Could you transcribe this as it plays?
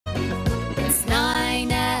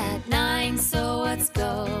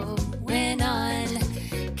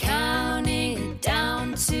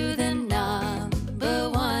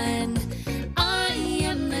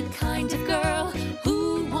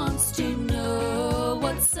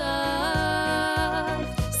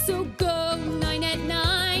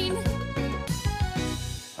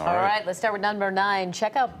right, let's start with number 9.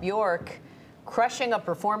 Check out Bjork crushing a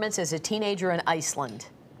performance as a teenager in Iceland.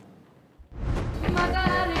 My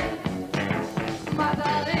darling, my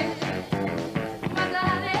darling, my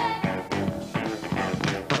darling.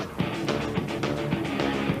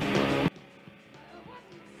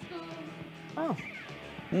 Oh.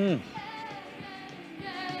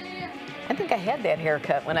 I think I had that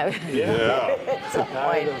haircut when I was at some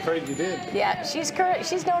point. I'm afraid you did. Yeah,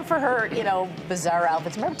 she's known for her, bizarre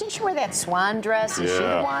outfits. Remember, didn't she wear that swan dress? Is she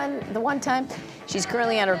the one time? She's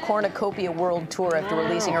currently on her Cornucopia World Tour after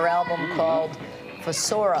releasing her album called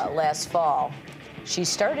Fosora last fall. She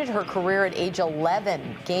started her career at age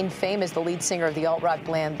 11, gained fame as the lead singer of the alt-rock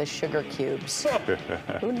band The Sugar Cubes.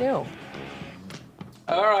 Who knew?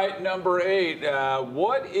 All right, number 8.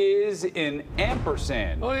 What is an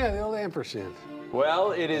ampersand? Oh, yeah, the old ampersand.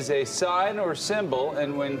 Well, it is a sign or symbol,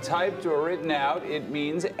 and when typed or written out, it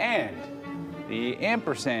means and. The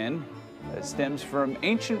ampersand stems from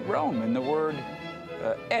ancient Rome and the word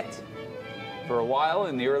et. For a while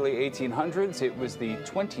in the early 1800s, it was the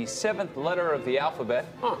 27th letter of the alphabet.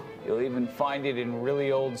 You'll even find it in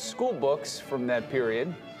really old school books from that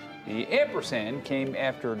period. The ampersand came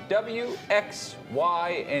after W, X,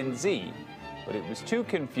 Y, and Z, but it was too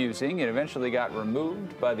confusing and eventually got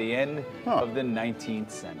removed by the end of the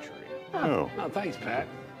 19th century. Oh, thanks, Pat.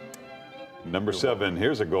 Number 7,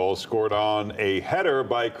 here's a goal scored on a header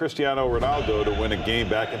by Cristiano Ronaldo to win a game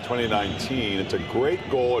back in 2019. It's a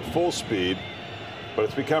great goal at full speed, but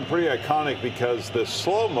it's become pretty iconic because the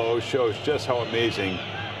slow-mo shows just how amazing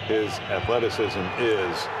his athleticism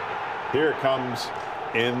is. Here it comes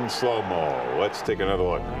in slow-mo. Let's take another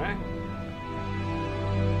look. All right.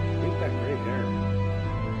 He's got great hair.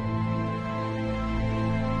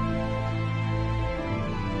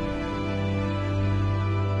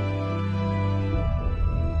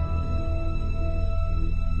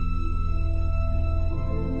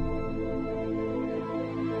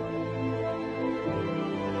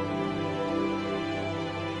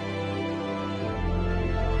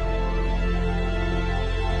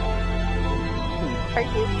 Are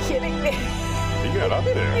you kidding me? He got up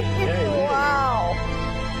there. Wow.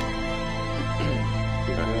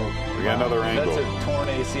 We got another angle. That's a torn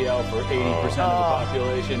ACL for 80% of the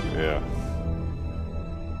population. Yeah.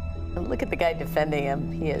 And look at the guy defending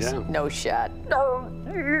him. He has no shot.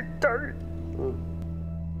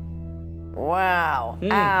 Wow.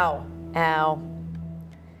 Ow. Ow.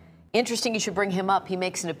 Interesting, you should bring him up. He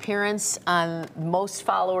makes an appearance on most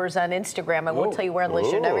followers on Instagram. I won't tell you where unless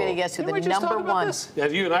you're never going to guess who the number one. Yeah,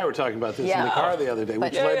 you and I were talking about this in the car the other day,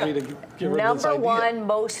 which led me to get rid of this idea. Number one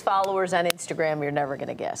most followers on Instagram, you're never going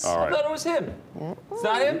to guess. All right. I thought it was him. It's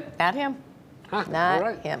not him? Not him.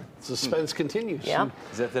 Not him. Suspense continues. Yeah.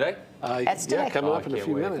 Is that today? That's today. Yeah, coming up in a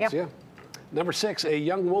few minutes, Yep. Number 6, a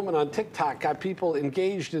young woman on TikTok got people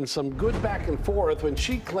engaged in some good back and forth when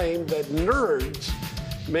she claimed that nerds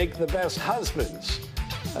make the best husbands.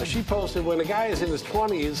 She posted, when a guy is in his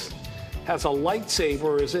 20s, has a lightsaber,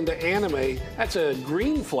 or is into anime, that's a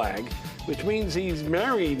green flag, which means he's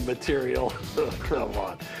married material. Come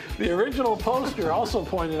on. The original poster also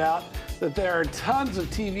pointed out that there are tons of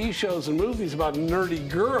TV shows and movies about nerdy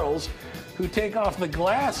girls who take off the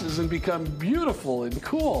glasses and become beautiful and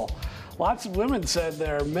cool. Lots of women said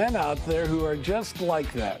there are men out there who are just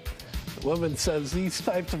like that. The woman says these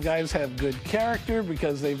types of guys have good character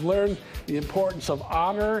because they've learned the importance of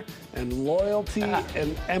honor and loyalty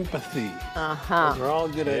and empathy. Those are all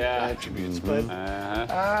good attributes. But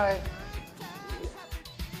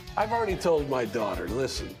I've already told my daughter,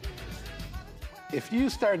 listen, if you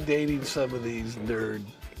start dating some of these nerd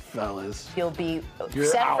fellas, You'll be you're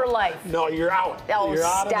set out. for life. No, you're out. Oh, you're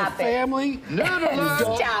out stop of the family. No,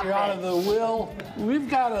 stop You're out of the will. We've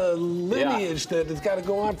got a lineage that has got to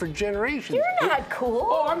go on for generations. You're not cool.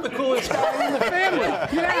 Oh, I'm the coolest guy in the family.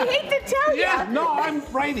 I hate to tell you. Yeah, no, I'm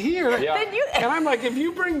right here. Then you- And I'm like, if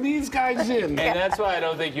you bring these guys in. And that's why I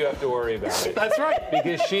don't think you have to worry about it. That's right.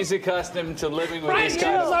 Because she's accustomed to living with Right, this she's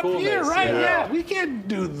kind of up coolness. here, right? Yeah. We can't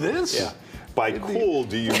do this. Yeah. By cool,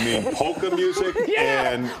 do you mean polka music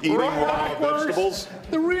and eating raw vegetables?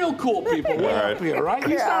 The real cool people way All right. up here, right?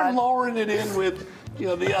 You start lowering it in with,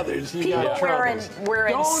 the others. You People got wearing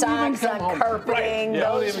troubles. socks on home. carpeting, Right.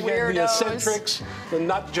 Don't those even get the weirdos. eccentrics, the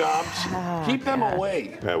nut jobs. Keep them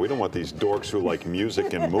away. Yeah, we don't want these dorks who like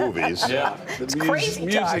music and movies. Yeah. The crazy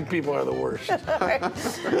music talk. people are the worst. All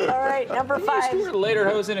right, number 5. Later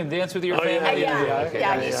Hosen and Dance with Your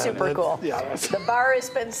Family. He's super cool. The bar has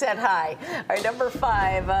been set high. All right, number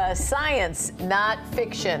 5, science, not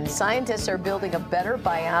fiction. Scientists are building a better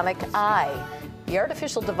bionic eye. The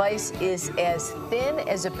artificial device is as thin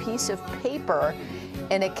as a piece of paper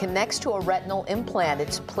and it connects to a retinal implant.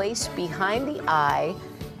 It's placed behind the eye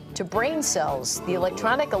to brain cells. The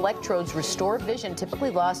electronic electrodes restore vision typically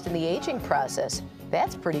lost in the aging process.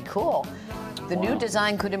 That's pretty cool. The new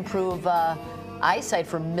design could improve eyesight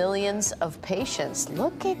for millions of patients.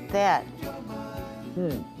 Look at that.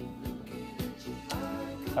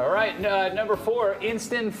 All right, number 4,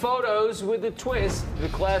 instant photos with a twist. The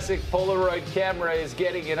classic Polaroid camera is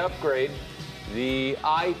getting an upgrade. The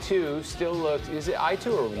i2 still looks, is it i2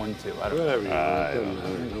 or 1.2? I don't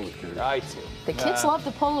know. i2. The kids love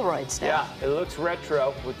the Polaroids now. Yeah, it looks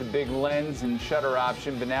retro with the big lens and shutter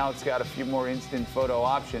option, but now it's got a few more instant photo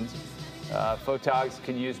options. Photogs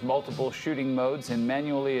can use multiple shooting modes and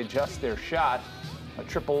manually adjust their shot. A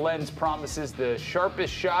triple lens promises the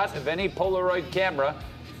sharpest shot of any Polaroid camera.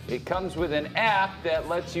 It comes with an app that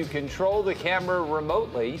lets you control the camera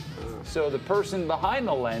remotely, so the person behind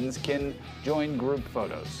the lens can join group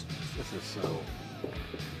photos. This is so...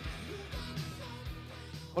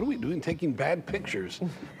 What are we doing taking bad pictures?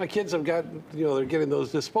 My kids have got, they're getting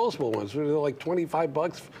those disposable ones. They're like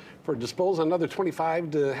 $25 for disposal, another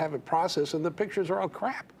 $25 to have it processed, and the pictures are all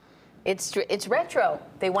crap. It's retro.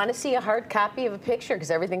 They want to see a hard copy of a picture because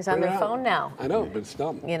everything's on their phone now. I know, but it's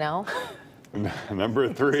dumb. You know?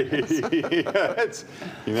 Number 3,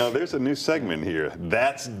 there's a new segment here.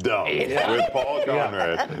 That's dumb with Paul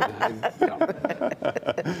Conrad.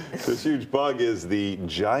 This huge bug is the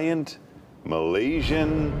giant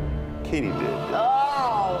Malaysian Katydid.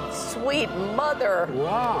 Oh, sweet mother.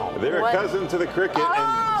 Wow. They're a cousin to the cricket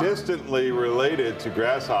and distantly related to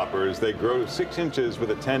grasshoppers. They grow 6 inches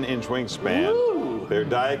with a 10-inch wingspan. Ooh. Their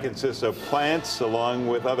diet consists of plants along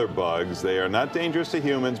with other bugs. They are not dangerous to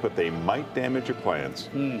humans, but they might damage your plants.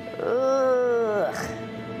 Ugh.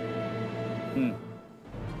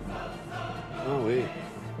 Oh, wait.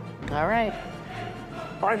 All right.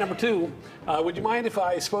 All right, number 2. Would you mind if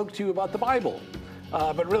I spoke to you about the Bible?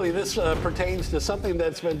 But really, this pertains to something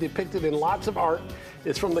that's been depicted in lots of art.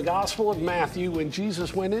 It's from the Gospel of Matthew, when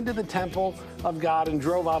Jesus went into the temple of God and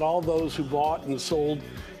drove out all those who bought and sold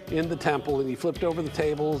in the temple, and he flipped over the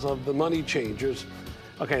tables of the money changers.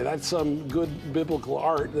 Okay, that's some good biblical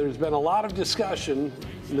art. There's been a lot of discussion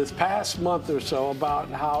in this past month or so about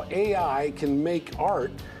how AI can make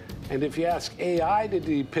art. And if you ask AI to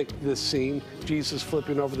depict this scene, Jesus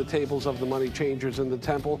flipping over the tables of the money changers in the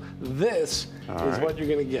temple, this is what you're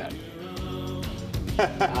going to get.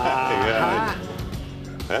 Yeah,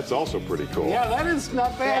 that's also pretty cool. Yeah, that is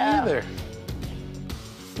not bad either.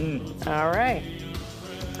 All right.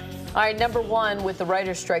 All right, number 1, with the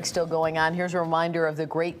writer's strike still going on, here's a reminder of the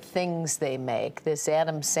great things they make. This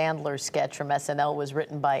Adam Sandler sketch from SNL was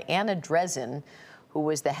written by Anna Dresden, who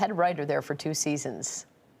was the head writer there for 2 seasons.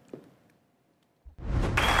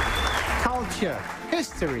 Culture,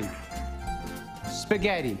 history,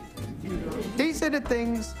 spaghetti. These are the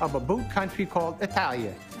things of a boot country called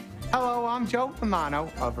Italia. Hello, I'm Joe Romano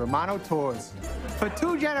of Romano Tours. For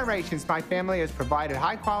 2 generations, my family has provided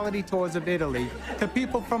high-quality tours of Italy to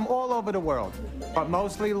people from all over the world, but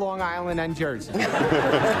mostly Long Island and Jersey.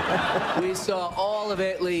 We saw all of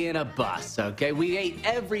Italy in a bus, okay? We ate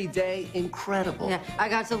every day. Incredible. Yeah, I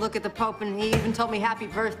got to look at the Pope, and he even told me happy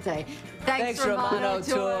birthday. Thanks Romano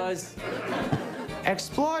Tours.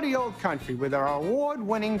 Explore the old country with our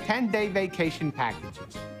award-winning 10-day vacation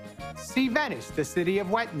packages. See Venice, the city of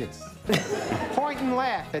wetness. Point and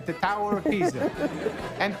laugh at the Tower of Pisa.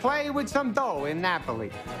 And play with some dough in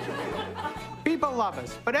Napoli. People love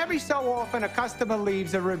us, but every so often a customer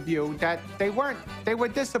leaves a review that they were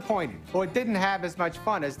disappointed or didn't have as much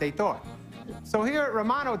fun as they thought. So here at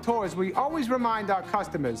Romano Tours, we always remind our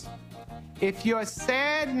customers, if you're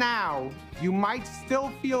sad now, you might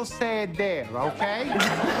still feel sad there, okay? You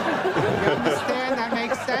understand? That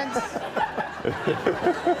makes sense?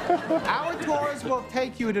 Our tours will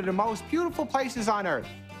take you to the most beautiful places on Earth.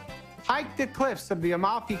 Hike the cliffs of the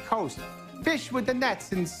Amalfi Coast. Fish with the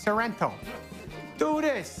nets in Sorrento. Do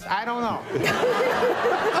this, I don't know.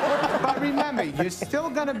 But remember, you're still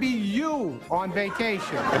gonna be you on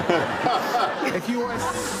vacation. If you are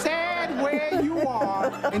sad where you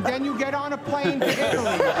are, and then you get on a plane to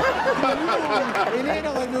Italy, you in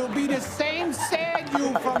Italy will be the same sad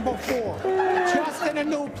you from before, just in a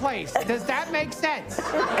new place. Does that make sense?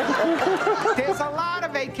 There's a lot a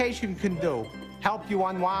vacation can do. Help you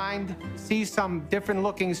unwind, see some different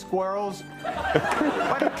looking squirrels.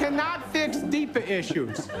 But it cannot fix deeper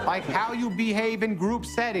issues, like how you behave in group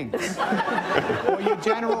settings, or your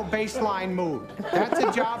general baseline mood. That's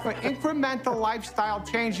a job for incremental lifestyle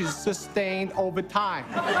changes sustained over time.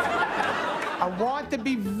 I want to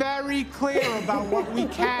be very clear about what we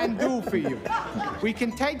can do for you. We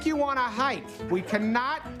can take you on a hike. We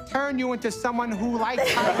cannot turn you into someone who likes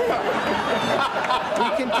hiking. We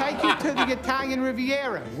can take you to the Italian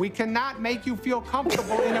Riviera. We cannot make you feel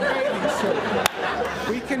comfortable in a bathing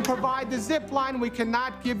suit. We can provide the zip line. We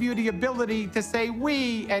cannot give you the ability to say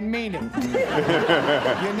we and mean it.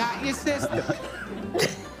 You're not your sister.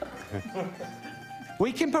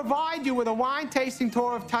 We can provide you with a wine tasting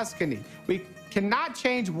tour of Tuscany. We cannot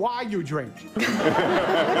change why you drink. The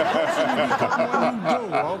person you become when you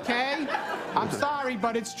do, okay? I'm sorry,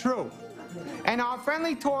 but it's true. And our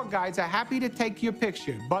friendly tour guides are happy to take your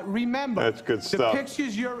picture. But remember, That's good stuff. the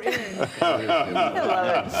pictures you're in.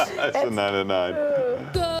 That's a 9 of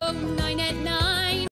 9.